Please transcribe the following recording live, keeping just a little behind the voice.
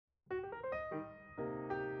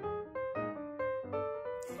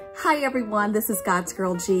Hi everyone, this is God's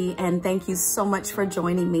Girl G, and thank you so much for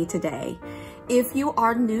joining me today. If you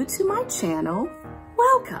are new to my channel,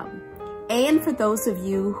 welcome. And for those of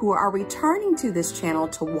you who are returning to this channel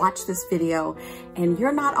to watch this video and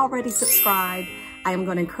you're not already subscribed, I am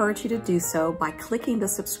going to encourage you to do so by clicking the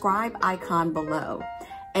subscribe icon below.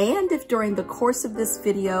 And if during the course of this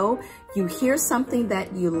video you hear something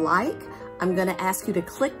that you like, I'm going to ask you to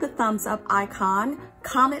click the thumbs up icon,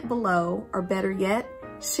 comment below, or better yet,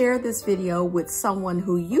 share this video with someone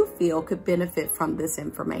who you feel could benefit from this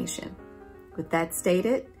information. With that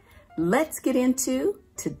stated, let's get into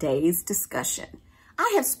today's discussion.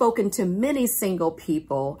 I have spoken to many single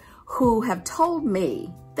people who have told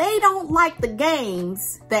me they don't like the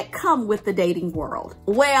games that come with the dating world.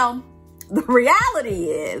 Well, the reality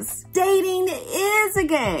is dating is a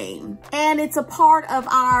game and it's a part of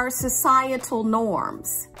our societal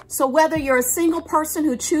norms. So whether you're a single person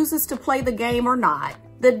who chooses to play the game or not,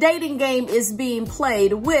 the dating game is being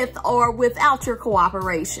played with or without your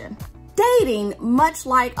cooperation. Dating, much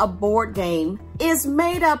like a board game, is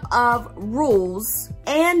made up of rules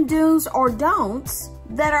and do's or don'ts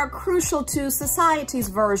that are crucial to society's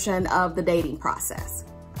version of the dating process.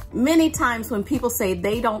 Many times when people say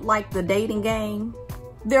they don't like the dating game,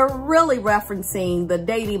 they're really referencing the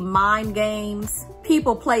dating mind games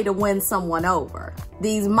people play to win someone over.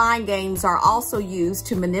 These mind games are also used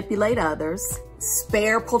to manipulate others,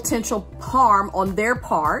 spare potential harm on their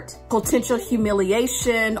part, potential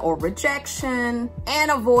humiliation or rejection,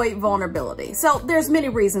 and avoid vulnerability. So there's many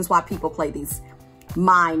reasons why people play these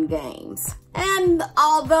mind games. And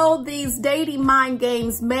although these dating mind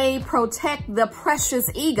games may protect the precious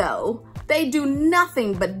ego, they do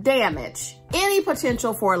nothing but damage any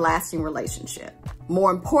potential for a lasting relationship.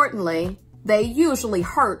 More importantly, they usually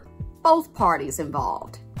hurt both parties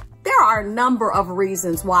involved. There are a number of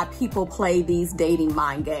reasons why people play these dating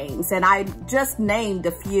mind games, and I just named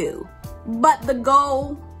a few. But the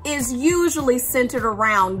goal is usually centered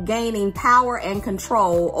around gaining power and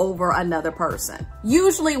control over another person.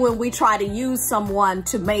 Usually when we try to use someone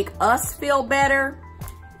to make us feel better,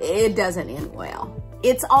 it doesn't end well.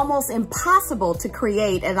 It's almost impossible to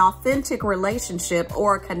create an authentic relationship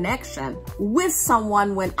or a connection with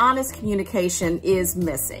someone when honest communication is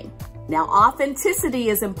missing. Now, authenticity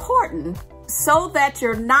is important so that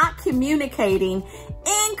you're not communicating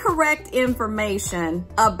incorrect information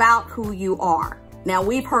about who you are. Now,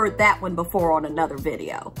 we've heard that one before on another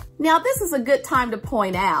video. Now, this is a good time to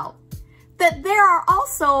point out that there are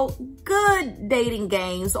also good dating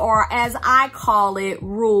games, or as I call it,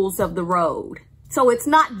 rules of the road. So it's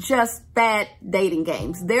not just bad dating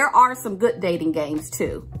games. There are some good dating games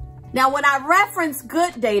too. Now, when I reference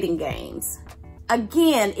good dating games,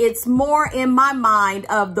 again, it's more in my mind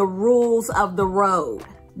of the rules of the road.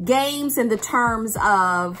 Games in the terms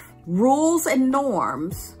of rules and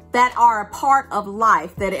norms that are a part of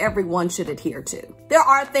life that everyone should adhere to. There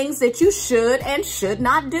are things that you should and should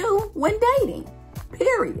not do when dating,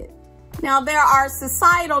 period. Now, there are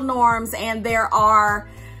societal norms and there are,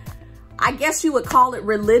 I guess you would call it,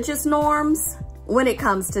 religious norms when it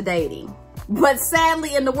comes to dating. But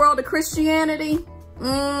sadly, in the world of Christianity,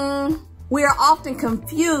 we are often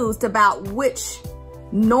confused about which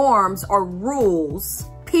norms or rules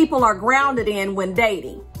people are grounded in when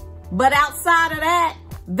dating. But outside of that,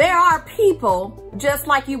 there are people, just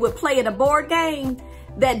like you would play in a board game,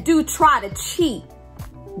 that do try to cheat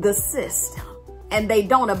the system and they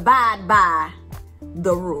don't abide by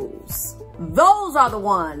the rules. Those are the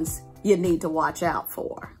ones you need to watch out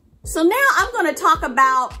for. So now I'm going to talk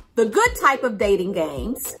about the good type of dating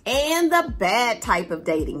games and the bad type of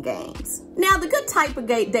dating games. Now, the good type of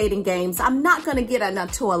dating games, I'm not going to get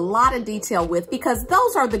into a lot of detail with because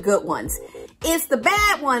those are the good ones. It's the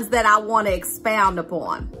bad ones that I want to expound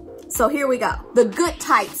upon. So here we go. The good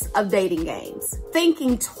types of dating games.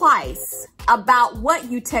 Thinking twice about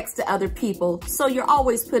what you text to other people, so you're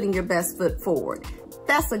always putting your best foot forward.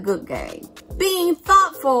 That's a good game. Being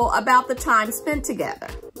thoughtful about the time spent together.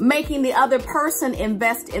 Making the other person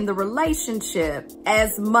invest in the relationship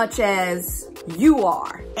as much as you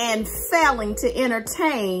are. And failing to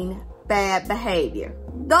entertain bad behavior.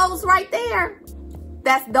 Those right there,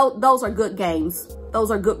 those are good games.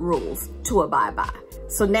 Those are good rules to abide by.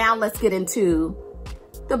 So now let's get into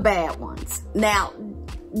the bad ones. Now,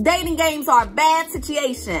 dating games are a bad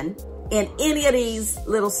situation in any of these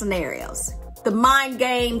little scenarios. The mind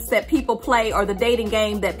games that people play or the dating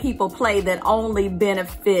game that people play that only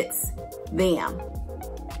benefits them.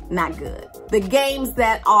 Not good. The games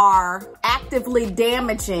that are actively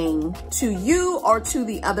damaging to you or to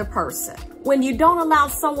the other person. when you don't allow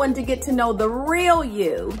someone to get to know the real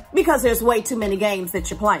you because there's way too many games that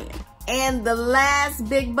you're playing. And the last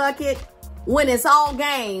big bucket, when it's all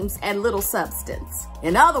games and little substance.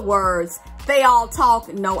 In other words, they all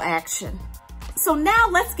talk, no action. So now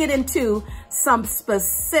let's get into some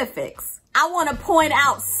specifics. I want to point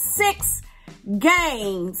out 6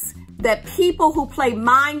 games that people who play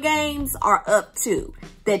mind games are up to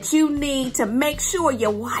that you need to make sure you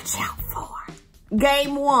watch out for.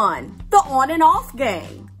 Game 1, the on and off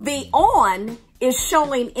game. The on is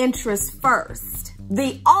showing interest first.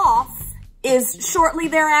 The off is shortly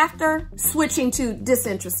thereafter switching to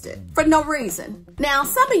disinterested for no reason. Now,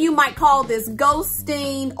 some of you might call this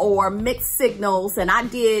ghosting or mixed signals, and I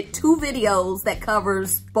did 2 videos that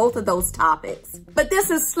covers both of those topics. But this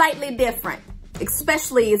is slightly different,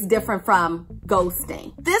 especially it's different from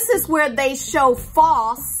ghosting. This is where they show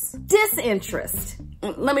false disinterest.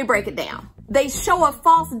 Let me break it down. They show a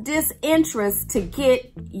false disinterest to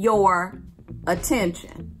get your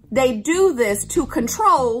attention. They do this to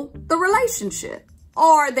control the relationship,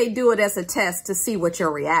 or they do it as a test to see what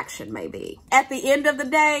your reaction may be. At the end of the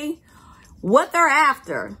day, what they're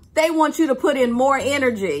after, they want you to put in more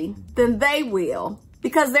energy than they will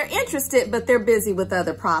because they're interested, but they're busy with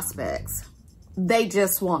other prospects. They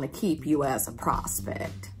just want to keep you as a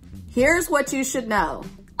prospect. Here's what you should know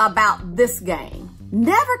about this game.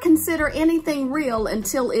 Never consider anything real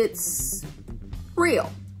until it's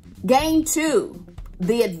real. Game 2.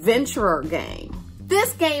 The adventurer game.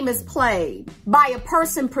 This game is played by a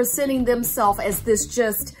person presenting themselves as this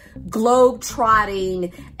just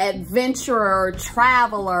globe-trotting adventurer,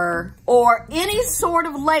 traveler, or any sort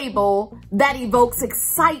of label that evokes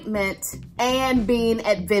excitement and being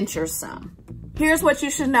adventuresome. Here's what you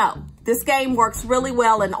should know. This game works really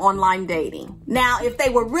well in online dating. Now, if they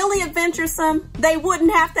were really adventuresome, they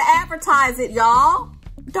wouldn't have to advertise it, y'all.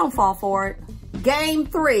 Don't fall for it. Game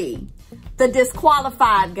 3. The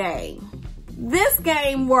disqualified game. This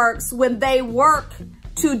game works when they work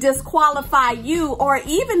to disqualify you or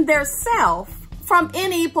even their self from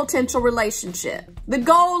any potential relationship. The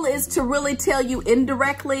goal is to really tell you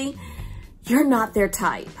indirectly, you're not their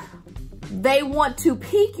type. They want to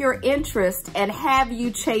pique your interest and have you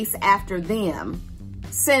chase after them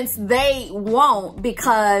since they won't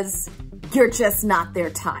because you're just not their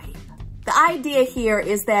type. The idea here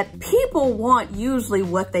is that people want usually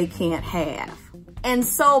what they can't have. And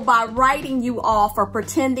so by writing you off or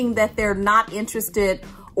pretending that they're not interested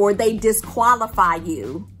or they disqualify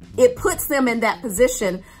you, it puts them in that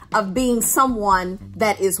position of being someone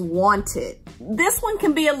that is wanted. This one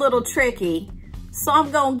can be a little tricky, so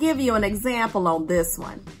I'm going to give you an example on this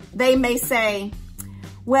one. They may say,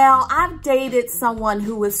 well, I've dated someone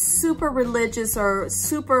who was super religious or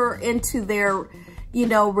super into their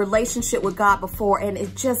relationship with God before, and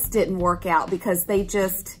it just didn't work out because they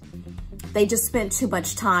just spent too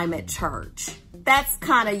much time at church. That's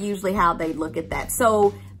kind of usually how they look at that.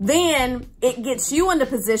 So then it gets you in the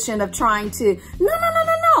position of trying to, no,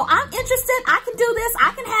 I'm interested. I can do this.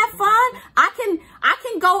 I can have fun. I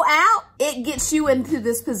can go out. It gets you into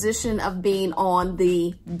this position of being on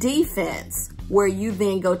the defense where you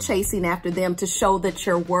then go chasing after them to show that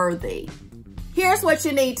you're worthy. Here's what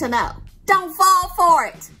you need to know. Don't fall for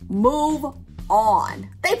it. Move on.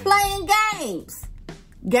 They playing games.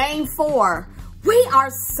 Game 4, we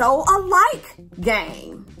are so alike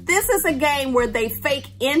game. This is a game where they fake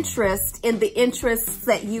interest in the interests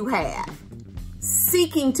that you have,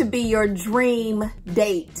 seeking to be your dream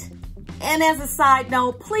date. And as a side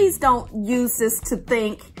note, please don't use this to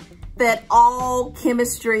think that all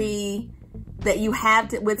chemistry that you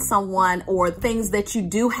have with someone or things that you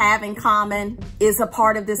do have in common is a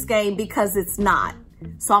part of this game, because it's not.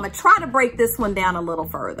 So I'm gonna try to break this one down a little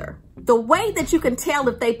further. The way that you can tell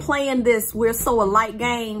if they playing this we're so alike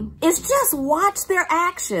game is just watch their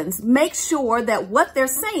actions. Make sure that what they're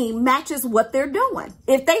saying matches what they're doing.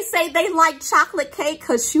 If they say they like chocolate cake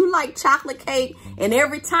because you like chocolate cake, and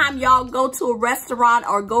every time y'all go to a restaurant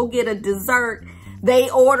or go get a dessert, they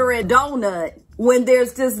order a donut when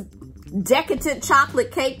there's this decadent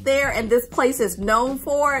chocolate cake there and this place is known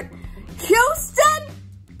for it, Houston,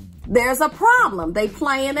 there's a problem. They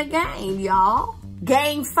playing a game, y'all.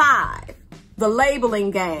 Game 5, the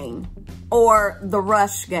labeling game or the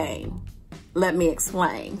rush game. Let me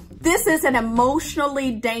explain. This is an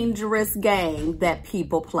emotionally dangerous game that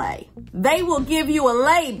people play. They will give you a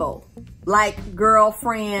label like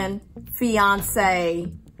girlfriend,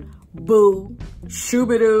 fiance, boo,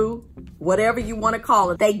 shoobadoo, whatever you want to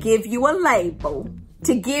call it. They give you a label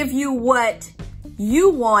to give you what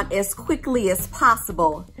you want as quickly as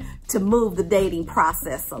possible to move the dating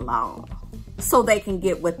process along so they can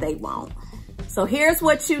get what they want. So here's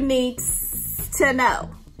what you need to know.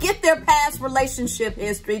 Get their past relationship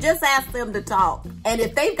history. Just ask them to talk. And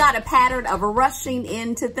if they've got a pattern of rushing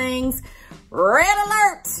into things, red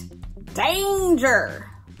alert, danger.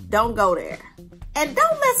 Don't go there. And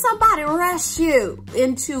don't let somebody rush you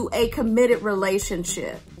into a committed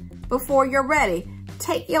relationship before you're ready.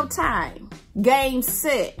 Take your time. Game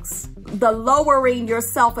 6, the lowering your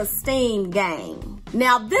self-esteem game.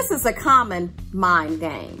 Now, this is a common mind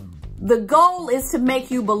game. The goal is to make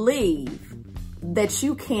you believe that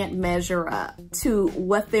you can't measure up to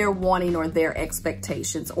what they're wanting or their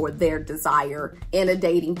expectations or their desire in a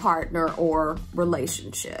dating partner or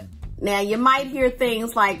relationship. Now, you might hear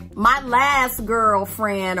things like, my last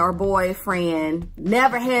girlfriend or boyfriend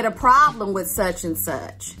never had a problem with such and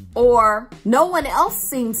such. Or, no one else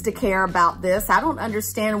seems to care about this. I don't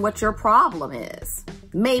understand what your problem is.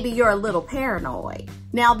 Maybe you're a little paranoid.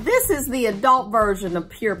 Now, this is the adult version of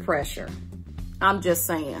peer pressure. I'm just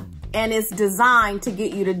saying. And it's designed to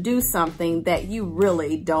get you to do something that you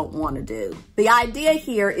really don't want to do. The idea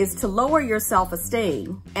here is to lower your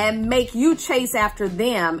self-esteem and make you chase after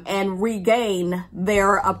them and regain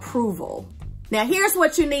their approval. Now, here's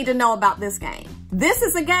what you need to know about this game. This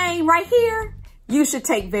is a game right here you should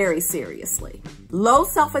take very seriously. Low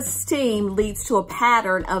self-esteem leads to a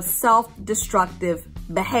pattern of self-destructive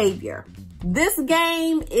behavior. This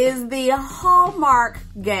game is the hallmark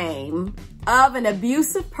game of an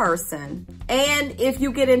abusive person, and if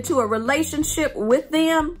you get into a relationship with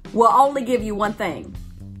them, will only give you one thing: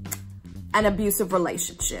 an abusive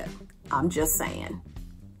relationship. I'm just saying.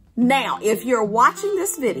 Now, if you're watching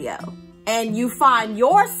this video and you find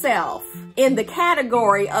yourself in the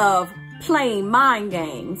category of playing mind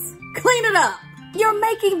games, clean it up. You're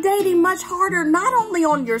making dating much harder, not only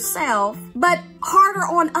on yourself, but harder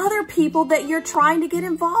on other people that you're trying to get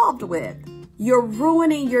involved with. You're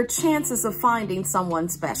ruining your chances of finding someone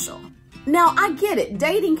special. Now, I get it.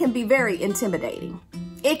 Dating can be very intimidating.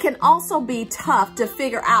 It can also be tough to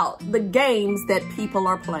figure out the games that people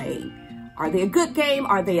are playing. Are they a good game?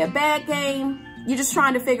 Are they a bad game? You're just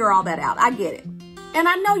trying to figure all that out. I get it. And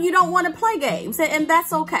I know you don't want to play games, and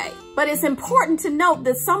that's okay. But it's important to note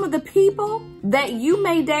that some of the people that you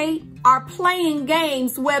may date are playing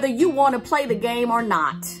games whether you want to play the game or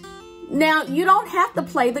not. Now, you don't have to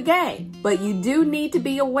play the game, but you do need to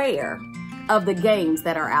be aware of the games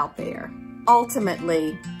that are out there.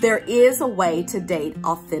 Ultimately, there is a way to date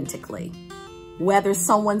authentically. Whether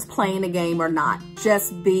someone's playing a game or not,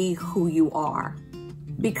 just be who you are.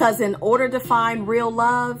 Because in order to find real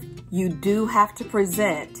love, you do have to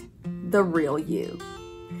present the real you.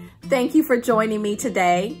 Thank you for joining me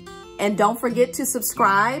today. And don't forget to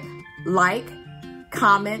subscribe, like,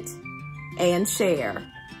 comment, and share.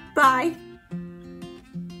 Bye.